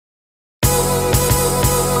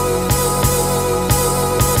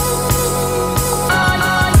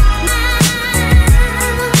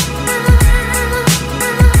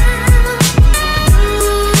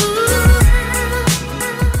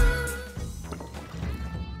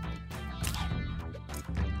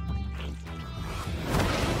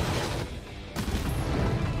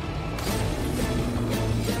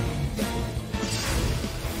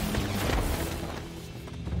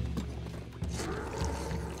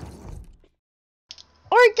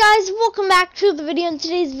Alright guys, welcome back to the video. In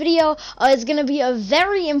today's video is going to be a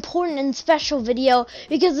very important and special video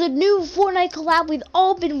because the new Fortnite collab we've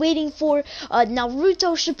all been waiting for,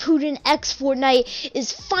 Naruto Shippuden X Fortnite,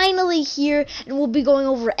 is finally here, and we'll be going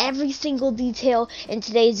over every single detail in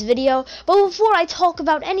today's video. But before I talk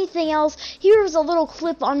about anything else, here's a little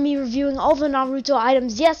clip on me reviewing all the Naruto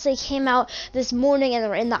items. Yes, they came out this morning and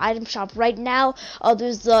they're in the item shop right now.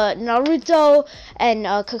 There's the Naruto and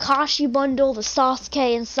Kakashi bundle, the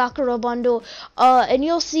Sasuke and Sakura bundle, and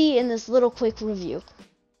you'll see in this little quick review.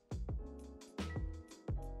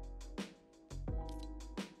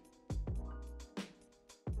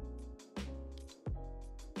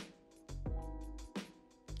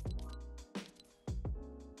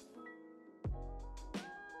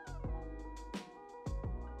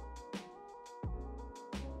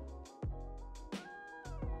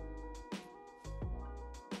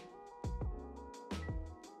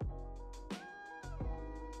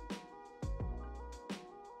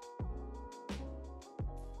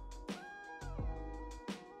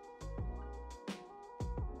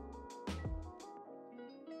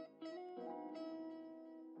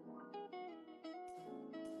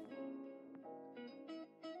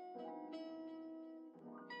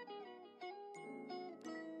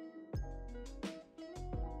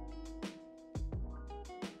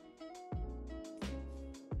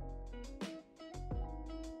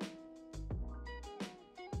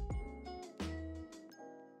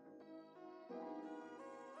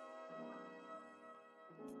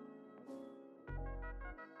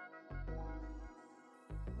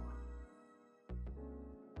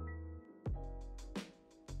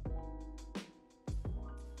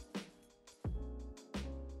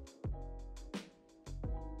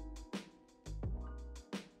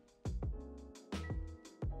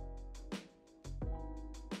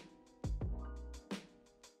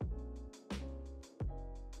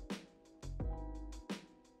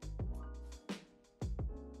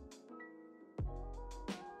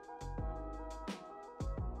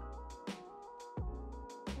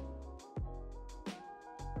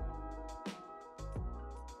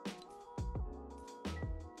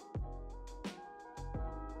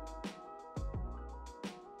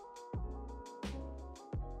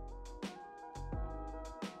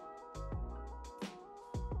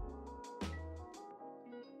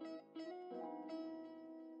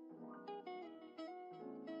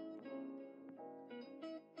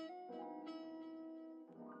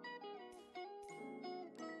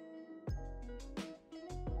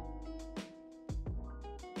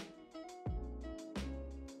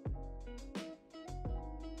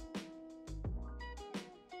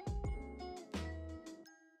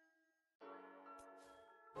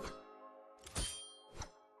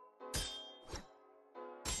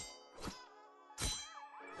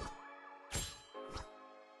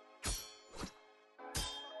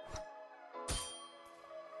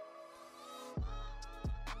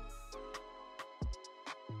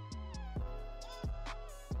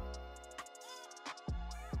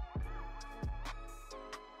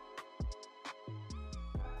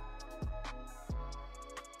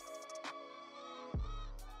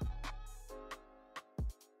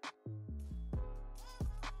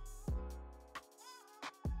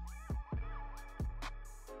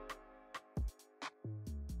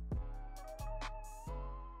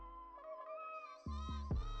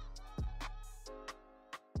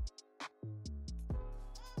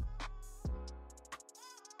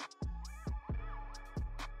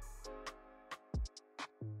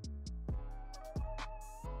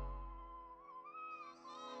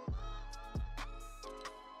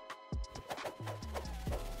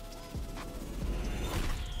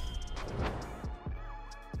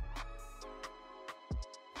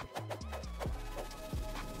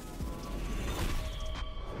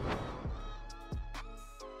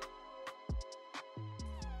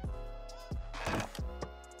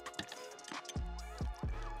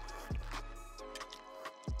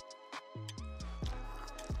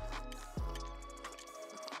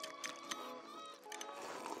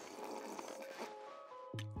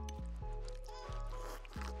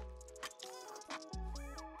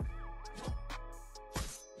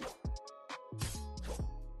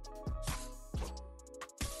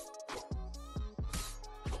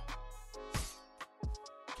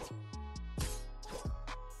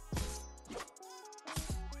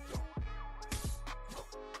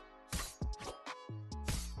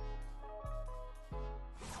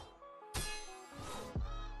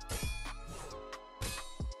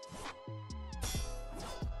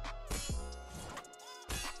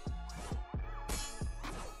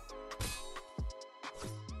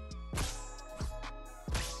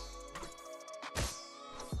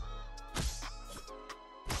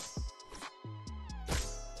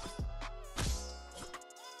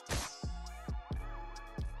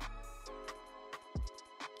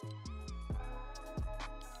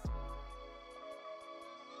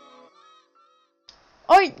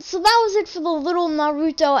 Alright, so that was it for the little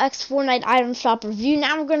Naruto X Fortnite item shop review.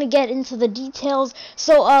 Now we're gonna get into the details,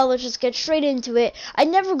 so let's just get straight into it. I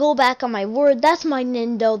never go back on my word. That's my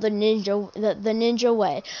Nindo, the ninja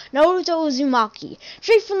way. Naruto Uzumaki,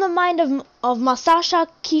 straight from the mind of Masashi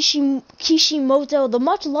Kishimoto, the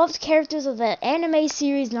much-loved characters of the anime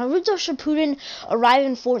series Naruto Shippuden arrive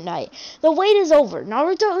in Fortnite. The wait is over.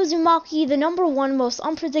 Naruto Uzumaki, the #1 most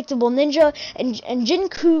unpredictable ninja, and Jin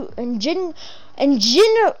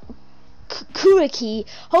Kuriki,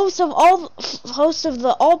 host of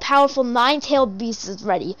the all-powerful Nine-Tailed Beast, is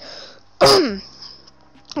ready.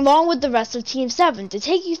 Along with the rest of Team 7, to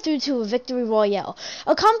take you through to a victory royale.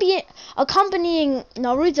 Accompanying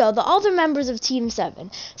Naruto, the other members of Team 7,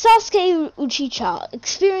 Sasuke Uchiha,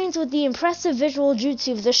 experienced with the impressive visual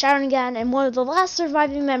jutsu of the Sharingan and one of the last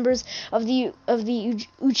surviving members of the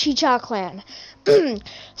Uchiha clan.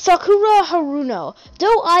 Sakura Haruno,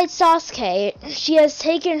 doe-eyed Sasuke, she has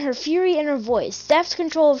taken her fury in her voice, deft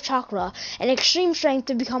control of chakra, and extreme strength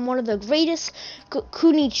to become one of the greatest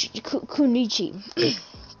Kunichi.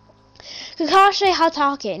 Kakashi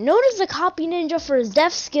Hatake, known as the copy ninja for his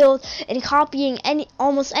deft skills in copying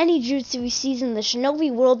almost any jutsu he sees in the shinobi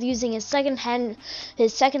world using his second-hand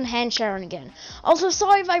Sharingan. Also,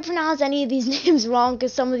 sorry if I pronounce any of these names wrong,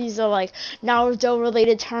 because some of these are like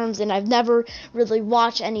Naruto-related terms, and I've never really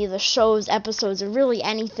watched any of the shows, episodes, or really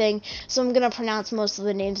anything, so I'm gonna pronounce most of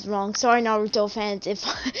the names wrong. Sorry, Naruto fans, if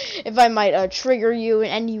I might trigger you in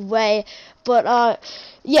any way. But,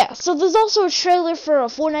 yeah, so there's also a trailer for a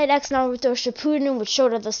Fortnite X Naruto Shippuden, which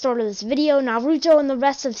showed at the start of this video. Naruto and the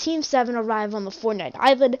rest of Team 7 arrive on the Fortnite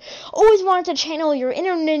Island. Always wanted to channel your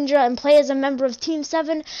inner ninja and play as a member of Team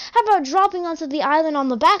 7? How about dropping onto the island on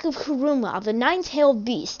the back of Kuruma, the Nine-Tailed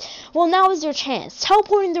Beast? Well, now is your chance.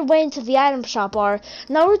 Teleporting their way into the item shop are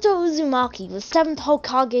Naruto Uzumaki, the 7th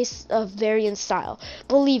Hokage variant style.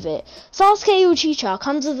 Believe it. Sasuke Uchiha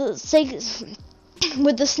comes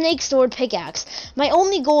with the snake sword pickaxe. My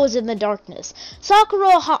only goal is in the darkness.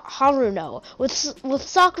 Sakura Haruno with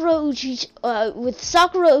Sakura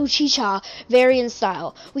Uchiha variant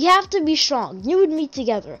style. We have to be strong. You would meet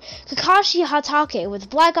together. Kakashi Hatake with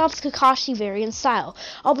Black Ops Kakashi variant style.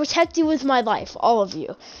 I'll protect you with my life, all of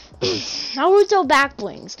you. Naruto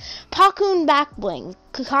backblings. Pakun backbling.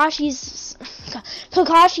 Kakashi's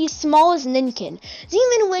smallest ninkin.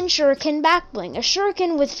 Demon Wind Shuriken backbling, a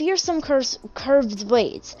shuriken with fearsome curved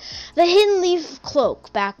blades. The Hidden Leaf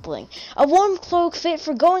Cloak backbling, a warm cloak fit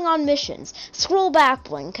for going on missions. Scroll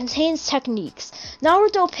backbling, contains techniques.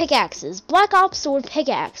 Naruto pickaxes, Black Ops sword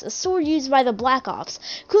pickaxe, a sword used by the Black Ops.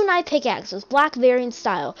 Kunai pickaxe with black variant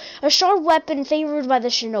style, a sharp weapon favored by the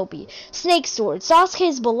shinobi. Snake sword,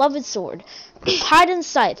 Sasuke's beloved sword. Hide and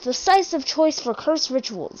Scythe, the scythe of choice for cursed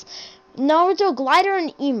rituals. Naruto glider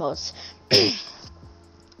and emotes.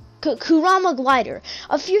 Kurama glider,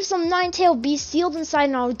 a fearsome nine-tailed beast sealed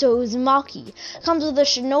inside Naruto Uzumaki. Comes with a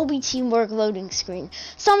shinobi teamwork loading screen.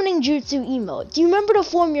 Summoning jutsu emote. Do you remember to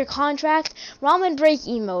form your contract? Ramen break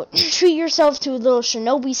emote. Treat yourself to a little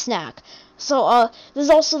shinobi snack. So, there's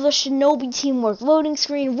also the shinobi teamwork loading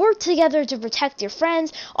screen. Work together to protect your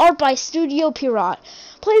friends. Art by Studio Pirate.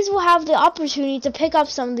 Players will have the opportunity to pick up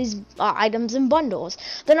some of these items in bundles.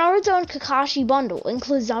 The Naruto and Kakashi bundle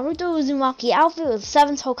includes Naruto Uzumaki outfit with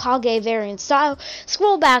 7th Hokage variant style,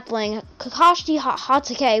 scroll backbling, Kakashi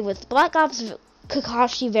Hatake with Black Ops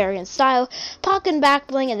Kakashi variant style, Pakken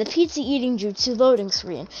backbling, and the pizza eating jutsu loading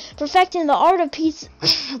screen. Perfecting the art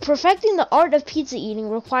of pizza eating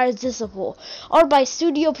requires discipline. Art by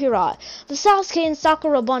Studio Pirate. The Sasuke and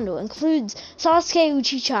Sakura bundle includes Sasuke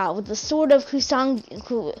Uchiha with the sword of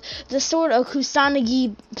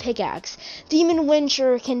Kusanagi pickaxe, Demon Wind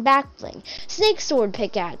Shuriken backbling, Snake sword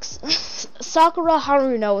pickaxe, Sakura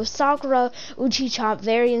Haruno with Sakura Uchiha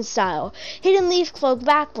variant style, Hidden Leaf cloak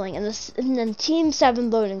backbling, and the Team 7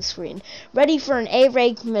 loading screen, ready for an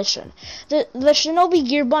A-rank mission. The Shinobi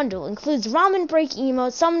Gear bundle includes Ramen Break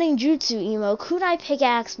emote, Summoning Jutsu emote, Kunai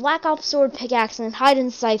pickaxe, Black Ops sword pickaxe, and Hide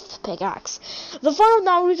and Scythe pickaxe. The fun of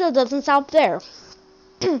Naruto doesn't stop there.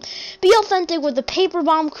 Be authentic with the Paper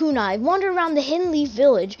Bomb Kunai, wander around the Hidden Leaf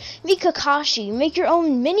Village, meet Kakashi, make your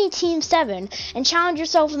own mini Team 7, and challenge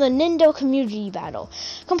yourself in the Nindo community battle.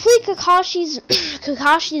 Complete Kakashi's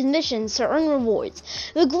missions to earn rewards.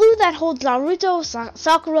 The glue that holds Naruto,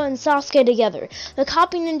 Sakura, and Sasuke together. The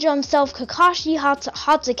copy ninja himself, Kakashi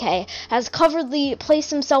Hatake, has covertly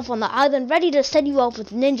placed himself on the island ready to set you up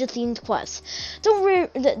with ninja-themed quests. Don't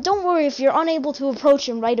worry if you're unable to approach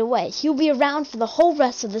him right away. He'll be around for the whole rest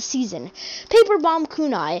rest of the season. Paper Bomb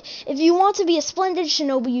Kunai. If you want to be a splendid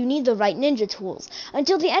shinobi, you need the right ninja tools.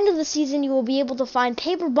 Until the end of the season, you will be able to find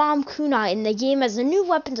Paper Bomb Kunai in the game as a new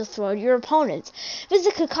weapon to throw at your opponents.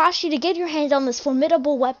 Visit Kakashi to get your hands on this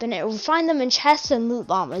formidable weapon and find them in chests and loot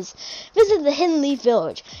llamas. Visit the Hidden Leaf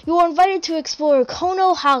Village. You are invited to explore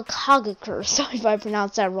Kono Hagakur, sorry if I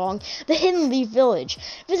pronounced that wrong, the Hidden Leaf Village.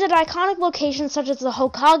 Visit iconic locations such as the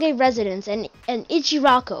Hokage Residence and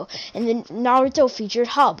Ichiraku in the Naruto featured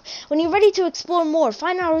hub. When you're ready to explore more,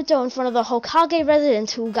 find Naruto in front of the Hokage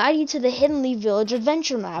Residence who will guide you to the Hidden Leaf Village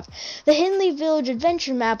adventure map. The Hidden Leaf Village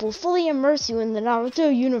adventure map will fully immerse you in the Naruto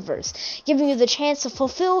universe, giving you the chance to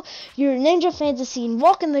fulfill your ninja fantasy and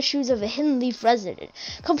walk in the shoes of a Hidden Leaf resident.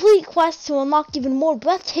 Complete quests to unlock even more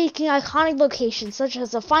breathtaking iconic locations such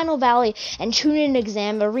as the Final Valley and Chunin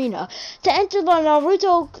Exam Arena. To enter the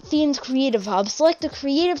Naruto-themed Creative Hub, select the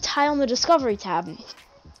Creative tile in the Discovery tab.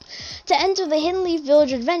 To enter the Hidden Leaf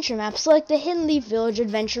Village Adventure Map, select the Hidden Leaf Village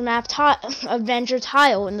Adventure Map Adventure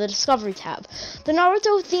tile in the Discovery tab. The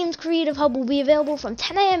Naruto-themed Creative Hub will be available from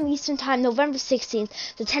 10 a.m. Eastern Time, November 16th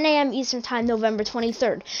to 10 a.m. Eastern Time, November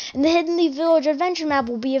 23rd. And the Hidden Leaf Village Adventure Map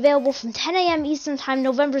will be available from 10 a.m. Eastern Time,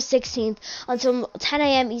 November 16th until 10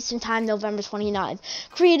 a.m. Eastern Time, November 29th.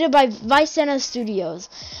 Created by Vicena Studios.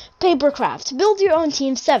 Papercraft. Build your own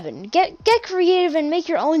Team 7. Get creative and make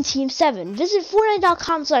your own Team 7. Visit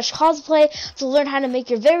Fortnite.com/cosplay to learn how to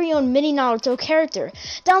make your very own mini Naruto character.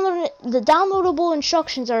 The downloadable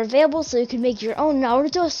instructions are available so you can make your own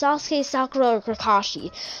Naruto, Sasuke, Sakura, or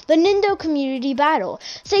Kakashi. The Nindo Community Battle.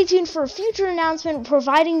 Stay tuned for a future announcement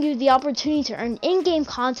providing you the opportunity to earn in-game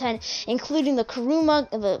content, including the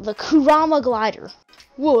Kurama glider.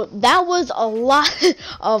 Whoa, that was a lot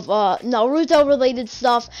of Naruto-related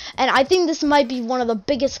stuff, and I think this might be one of the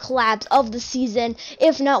biggest collabs of the season,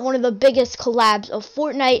 if not one of the biggest collabs of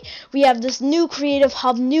Fortnite. We have this new Creative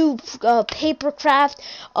Hub, new Papercraft.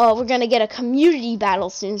 We're gonna get a community battle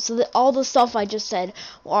soon, so that all the stuff I just said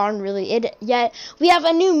aren't really it yet. We have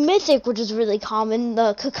a new Mythic, which is really common,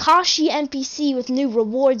 the Kakashi NPC with new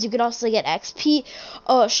rewards. You could also get XP,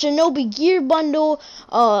 Shinobi Gear Bundle,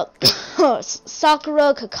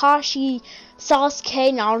 Sakura, Kakashi,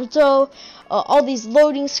 Sasuke, Naruto, all these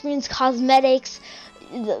loading screens, cosmetics,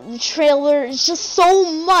 the trailer. It's just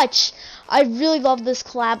so much. I really love this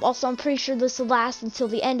collab. Also, I'm pretty sure this will last until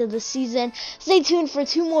the end of the season. Stay tuned for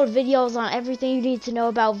 2 more videos on everything you need to know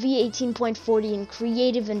about V18.40 and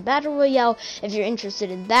Creative and Battle Royale if you're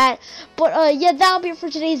interested in that. But yeah, that'll be it for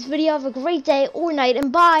today's video. Have a great day or night,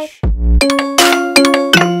 and bye!